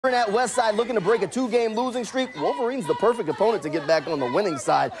At Westside looking to break a two-game losing streak. Wolverine's the perfect opponent to get back on the winning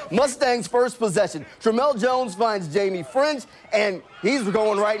side. Mustangs first possession. Tremel Jones finds Jamie French, and he's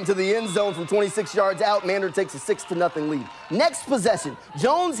going right into the end zone from 26 yards out. Mandarin takes a 6-0 lead. Next possession,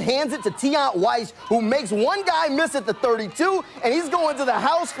 Jones hands it to Tiant Weiss, who makes one guy miss at the 32, and he's going to the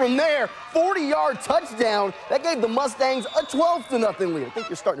house from there. 40-yard touchdown. That gave the Mustangs a 12-0 lead. I think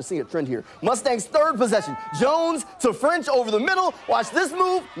you're starting to see a trend here. Mustangs third possession. Jones to French over the middle. Watch this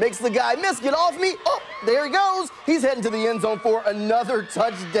move. Makes the guy miss. Get off me. Oh, there he goes. He's heading to the end zone for another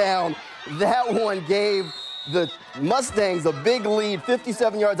touchdown. That one gave the Mustangs a big lead.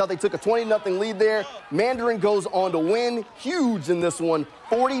 57 yards out. They took a 20-0 lead there. Mandarin goes on to win. Huge in this one.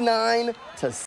 49-6.